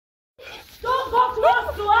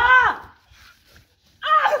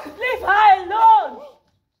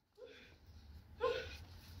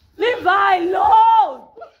Leave her alone.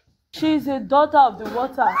 She's a daughter of the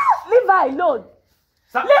water. Leave her alone.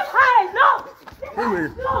 Stop. Leave her alone. Come here.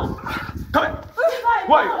 Leave her alone. Come here. Leave her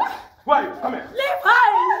Why? alone. Why? Come here. Leave her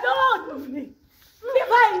alone. Leave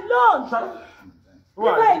her alone. Shut up. Who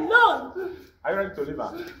Leave are her you? alone. Are you ready to leave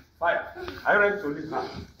her? Fire. Are you ready to leave her?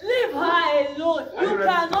 Leave her alone. Are you You ready?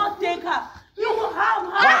 cannot take her. You will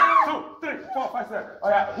harm her. 1, 2, 3, 4, 5, 6. Oh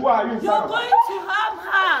yeah. Who are you? You're going to harm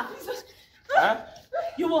her. Huh?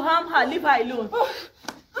 You will harm her. Leave her alone.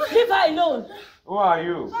 Leave her alone. Who are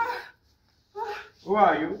you? Who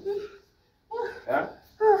are you? Huh?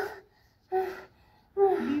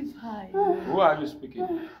 Leave her alone. Who are you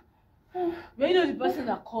speaking? Well, you know the person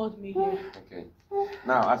that called me here. Okay.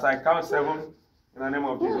 Now, as I count 7, in the name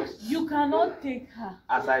of Jesus. You cannot take her.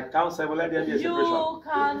 As I count 7, let there be a separation. You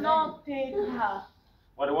cannot take her.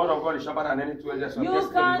 For the word of God is sharper than any two edges. You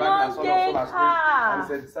cannot take her. And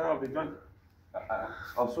it's the center of the joint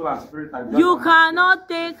of soul and spirit. And You cannot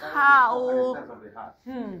take her. Oh.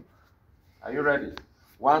 Are you ready?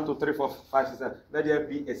 1, 2, 3, 4, 5, 6, 7. Let there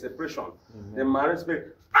be a separation. The marine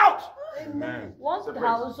spirit out. Amen.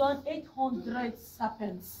 1,800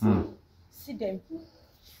 serpents. See them.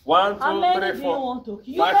 1, 2, How many 3, do you 4. want to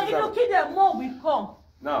kill? You 5, can 6, 7. kill them, more will come.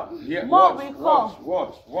 Now, here, More watch, will watch, come.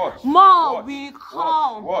 watch. More Watch, will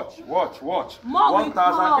come. Watch. More will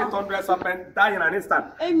 1,800 serpents die in an instant.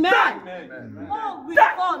 Amen. Die. More will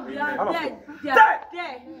Die. come. They All are of dead. you. They Die. are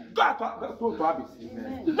dead. Go to Abyss.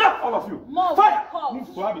 Now, all of you. More Fire. will come.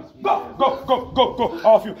 Move to Abyss. Go.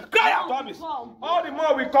 All of you. Cry out to Abyss. Come. All the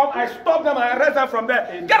more will come. I stop them and I arrest them from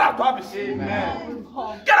there. Get out to Abyss.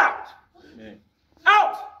 Get out.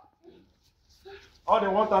 Out. All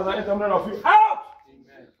the 1,800 of you. Out.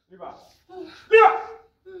 Leave her.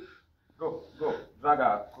 Go. Drag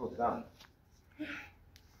her clothes down.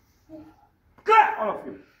 Clear, all of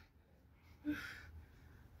you.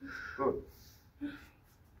 Good.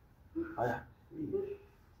 Oh, yeah.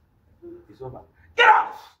 It's over. Get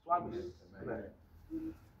out! What are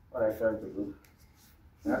you trying to do?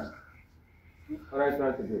 Yeah? What are you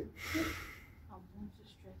trying to do? I want to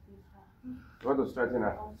strengthen her. You want to strengthen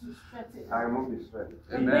her? I want to strengthen her. I remove the strength.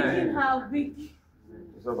 I'm making her weak.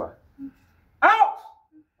 It's over. Out!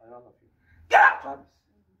 All of you. Get out!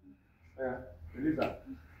 Yeah. Release her.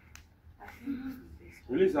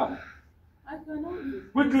 Release her. I cannot release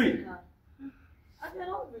Quickly. her. I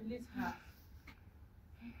cannot release her.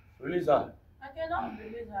 Release her. I cannot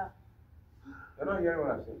release her. You're not hearing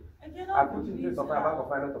what I'm saying. I I cannot put you in release place of fire, back her. of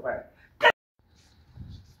fire, not of fire.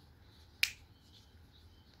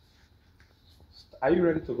 Are you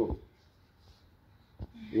ready to go?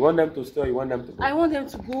 You want them to stay or you want them to go? I want them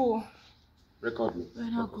to go. Record me.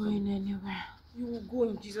 We're not going anywhere. You will go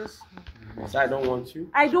in Jesus' name. So I don't want you.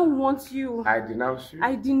 I don't want you. I denounce you.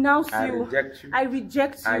 I denounce I you. reject you. I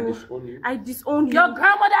reject you. I disown you. I disown you. Your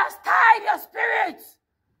grandmother has tied your spirit.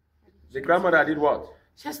 The grandmother did what?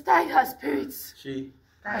 She has tied her spirit. She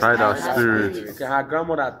Tied her spirit. Okay, her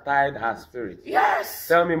grandmother tied her spirit. Yes.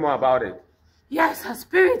 Tell me more about it. Yes, her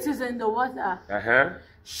spirit is in the water.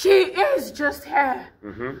 She is just here.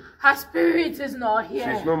 Her spirit is not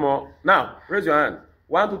here. She's no more. Now, raise your hand.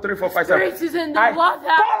 1, 2, 3, 4, 5, 7. Spirit is in the I water.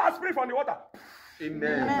 call her spirit from the water.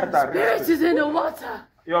 Amen. Let her Spirit rest. is in the water.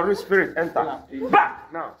 Your rich spirit enter.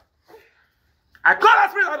 Back now. I call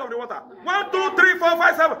that spirit out of the water. 1, 2, 3, 4,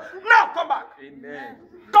 5, 7. Now come back. Amen.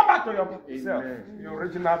 Come back to yourself. Your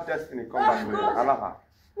original destiny. Come back to your Allah.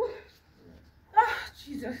 Ah,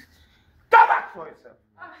 Jesus. Come back for yourself.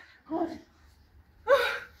 God.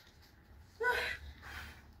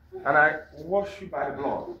 And I wash you by the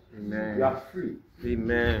blood. Amen. You are free.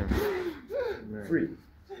 Amen. Free.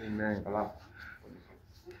 Amen. Allah.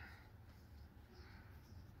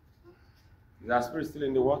 Is that spirit still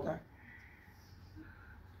in the water?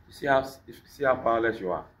 You see how powerless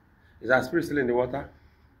you are. Is that spirit still in the water?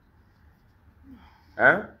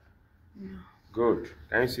 Huh? No. Good.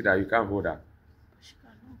 Can you see that you can't hold her? She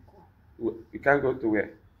cannot go. You can't go to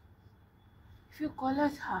where? If you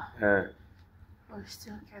collect her, we'll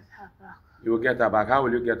still get her back. You will get her back. How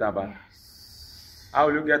will you get her back? Yes. How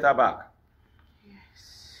will you get her back?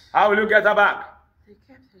 Yes. How will you get her back? They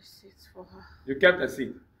kept the seats for her. You kept the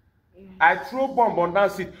seat. Yes. I throw bomb on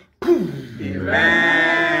that seat.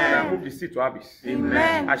 Amen. I move the seat to Abyss.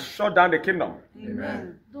 Amen. I shut down the kingdom.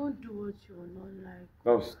 Amen. Don't do what you will not like.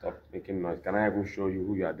 No, stop making noise. Can I even show you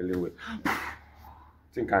who you are dealing with? I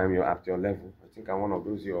think I am at your level. I think I'm one of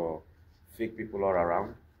those your fake people all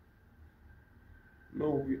around.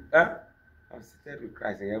 No, I'm seated with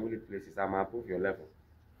Christ in heavenly places. I'm above your level.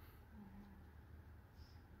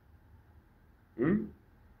 Do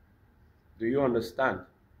you understand?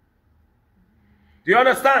 Do you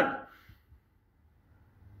understand?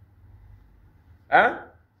 Huh?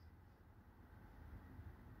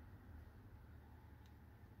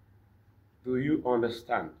 Do you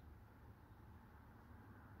understand?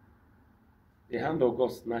 The hand of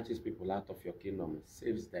God snatches people out of your kingdom and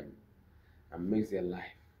saves them and makes their life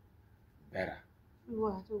better. You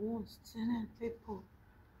are the ones stealing people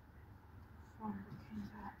from the kingdom.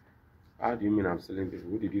 How do you mean I'm stealing people?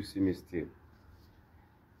 Who did you see me steal?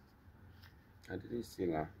 I didn't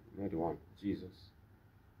steal her. Not the one. Jesus.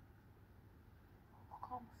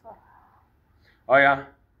 Come for her. Oh yeah.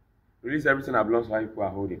 Release everything that belongs to her people are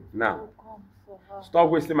holding. Now. Come for her. Stop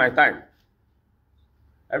wasting my time.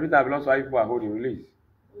 Everything that belongs to her people are holding. Release.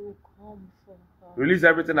 Come for her. Release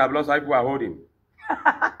everything that belongs to her people are holding.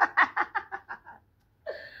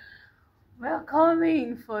 We're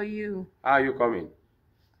coming for you. How are you coming?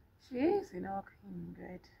 She is in our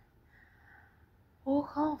kindred. We'll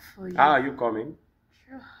come for you. How are you coming?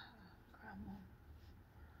 Sure. Come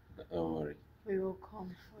on. Don't worry. We will come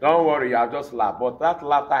for Don't worry, I just laugh. But that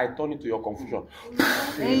laughter, I turn it to your confusion.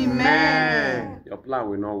 Amen. Your plan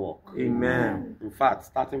will not work. Amen. In fact,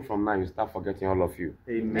 starting from now, you start forgetting all of you.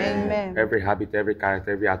 Amen. Every habit, every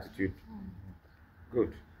character, every attitude.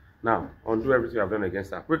 Good. Now, undo everything you have done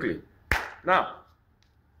against her. Quickly. Now.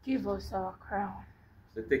 Give us our crown.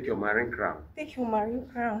 So take your marine crown. Take your marine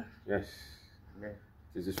crown. Yes.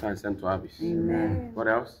 This is trying to send to Abyss. Amen. What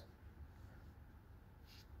else?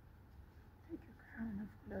 Take your crown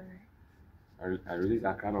of glory. I release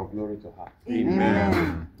a crown of glory to her.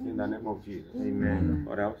 Amen. In the name of Jesus. Amen.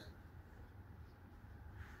 What else?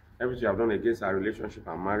 Everything you have done against her relationship,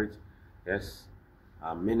 her marriage, yes,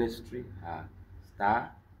 her ministry, her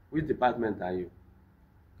star. Which department are you?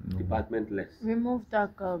 No. Departmentless. Remove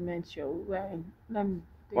that garment you're wearing. Let me.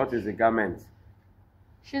 What is the garment?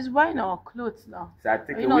 She's wearing our clothes now. So I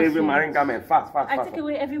take away every marine garment. Fast. I take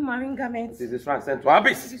away every marine garment. This is one sent to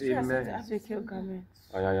Abyss. Amen. Take your garments.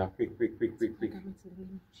 Oh yeah. Quick. Garments in the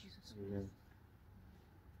name of Jesus. Amen.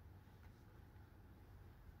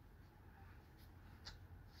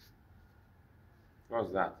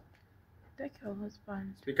 What's that? Take your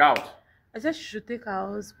husband. Speak out. I said she should take her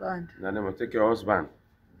husband. No, take your husband.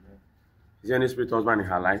 Is there any spirit husband in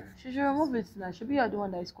her life? She should remove it now. She be the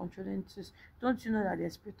one that is controlling this. Don't you know that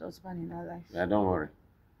there's spirit husband in her life? Yeah, don't worry.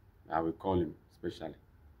 I will call him specially.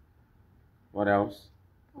 What else?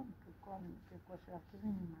 Don't call him because you have given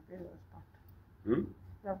him a real husband. Hmm?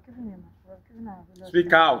 We have given her a real Speak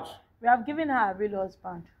husband. out. We have given her a real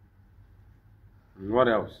husband. What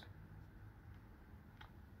else?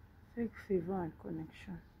 Take favor and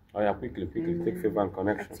connection. Oh yeah, quickly. Amen. Take favor and I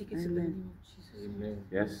connection. take it in the name of Jesus. Amen.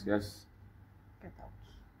 Yes. Get out.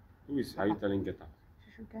 Who are you telling get out?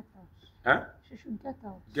 She should get out. Huh? She should get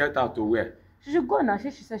out. Get out to where? She should go now. She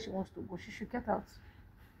said she wants to go. She should get out.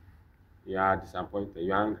 You are disappointed.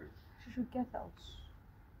 You are angry. She should get out.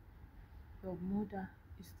 Your mother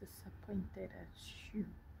is disappointed at you.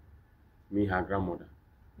 Me, her grandmother.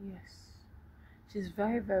 Yes. She's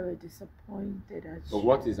very, very disappointed at So you.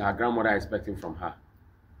 what is her grandmother expecting from her?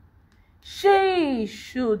 She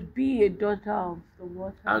should be a daughter of the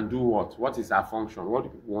water. And do what? What is her function? What do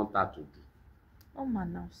people want her to do? Oh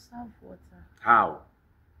man, now serve water. How?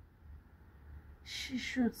 She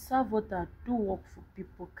should serve water, do work for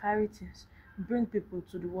people, carry things, bring people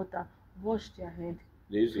to the water, wash their head,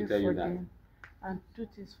 They used to pray tell you for that. them, and do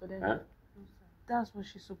things for them. Huh? That's what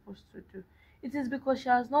she's supposed to do. It is because she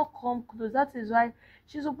has not come close. That is why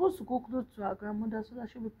she's supposed to go close to her grandmother so that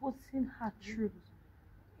she'll be putting her truth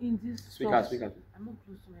in this Speak stuff. out. I'm not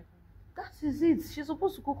close to my grandmother. That is it. She's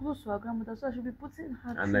supposed to go close to her grandmother so that she'll be putting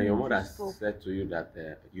her And then your truth in mother this stuff. said to you that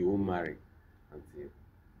you won't marry until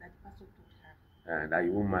That the pastor told her. that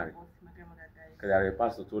you won't marry. Once my grandmother died. Because the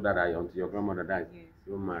pastor told her that until your grandmother dies, Yes.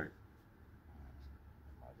 you won't marry.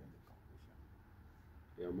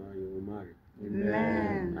 You will marry.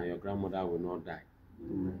 Amen. And your grandmother will not die.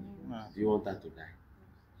 Do you want her to die?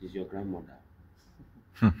 She's your grandmother.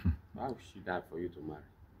 Why would she die for you to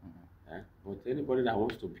marry? But anybody that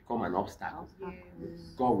wants to become an obstacle, Yes.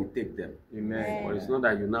 God will take them. Amen. But it's not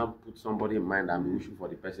that you now put somebody in mind and be wishing for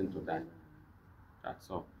the person to die. That's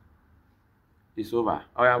all. It's over.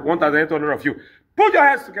 Oh, yeah, 1,800 of you. Put your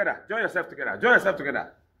hands together. Join yourself together. Join yourself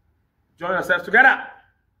together. Join yourself together.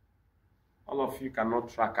 All of you cannot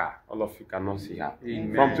track her. All of you cannot see her.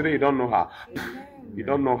 Amen. From today, you don't know her. Amen. You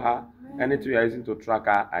don't know her. Anything you are using to track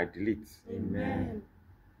her, I delete. Amen.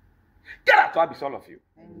 Get out to Abyss, all of you.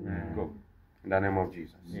 Amen. Go. In the name of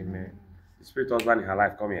Jesus. Amen. The spirit husband in her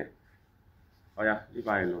life, come here. Oh yeah, leave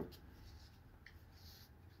her alone.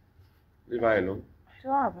 Leave her alone. I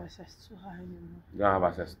don't have access to her anymore. You don't have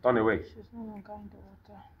access. Turn away. She's no longer in the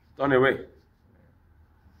water. Turn away.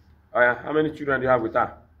 Oh yeah, how many children do you have with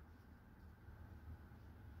her?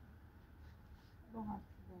 I don't have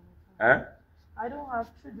children with her. Eh? I don't have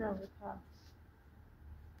children with her.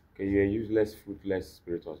 Okay, you're a useless, fruitless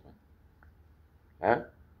spirit husband. Eh? I don't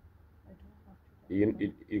have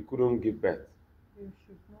children. He couldn't give birth. You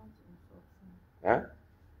should not insult me. Eh?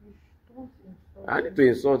 You don't insult I need to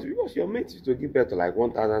insult you because your mate is to give birth to like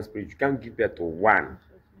 1,000 spirits. You can't give birth to one.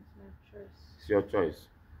 It's my choice. It's your choice.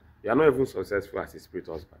 You are not even successful as a spirit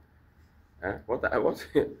husband. Eh? What?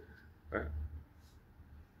 Eh?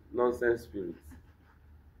 Nonsense spirits.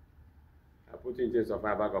 I put you in chains of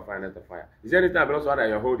fire, bag of fire, net of fire. Is there anything that belongs to her that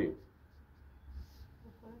you're holding?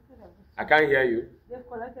 They've collected everything. I can't hear you. They've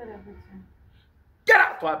collected everything. Get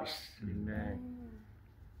out to Abyss. Amen.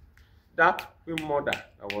 That queen mother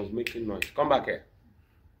that was making noise. Come back here.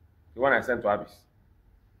 The one I sent to Abyss.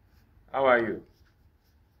 How are you?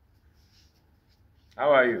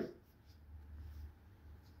 How are you?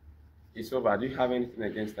 It's over. Do you have anything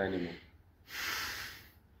against her anymore?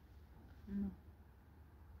 No.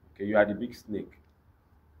 Okay, you are the big snake.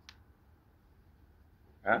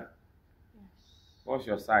 Huh? Yes. What's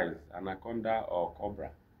your size? Anaconda or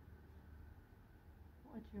cobra?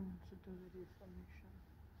 What do you want to do with the information?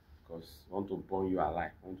 Because I want to burn you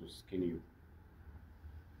alive. I want to skin you.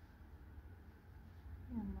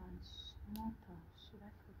 Yeah, man, smarter. So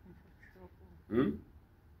that's looking for trouble. Hmm?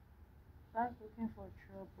 That's looking for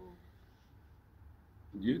trouble.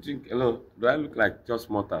 Do you think, hello, do I look like just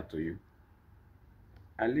mortal to you?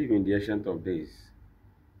 I live in the ancient of days.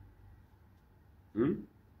 Hmm?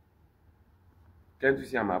 Can't you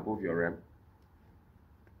see I'm above your realm?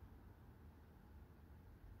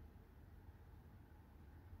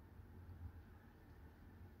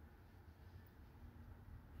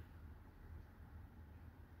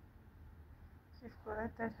 She's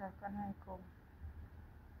collected her, can I go?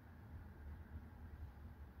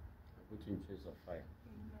 I put you in chains of fire.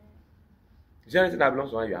 Is there anything that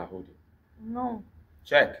belongs to one you are holding? No,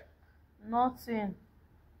 Check. nothing.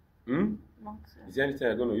 Hmm? Nothing. Is there anything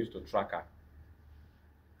I'm going to use to track her?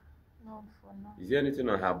 None for now. Is there anything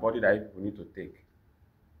on her body that you people need to take?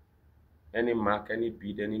 Any mark, any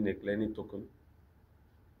bead, any necklace, any token?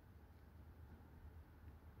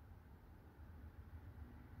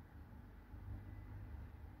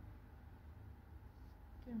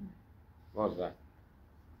 Give me. What's that?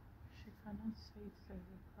 She cannot say it like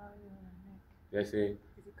a carry on her neck. They say,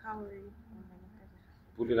 Is it cowrie on my neck?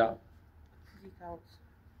 pull it out. Is it out?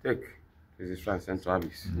 Take. This is transcend to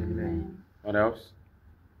Abyss. Amen. What else?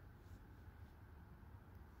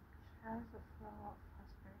 She has a flower of her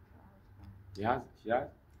spiritual husband. She has.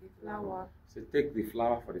 The flower. Say, take the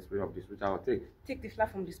flower for the spirit of the spiritual. Take. Take the flower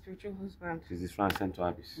from the spiritual husband. This is transcend to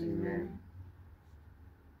Abyss. Amen.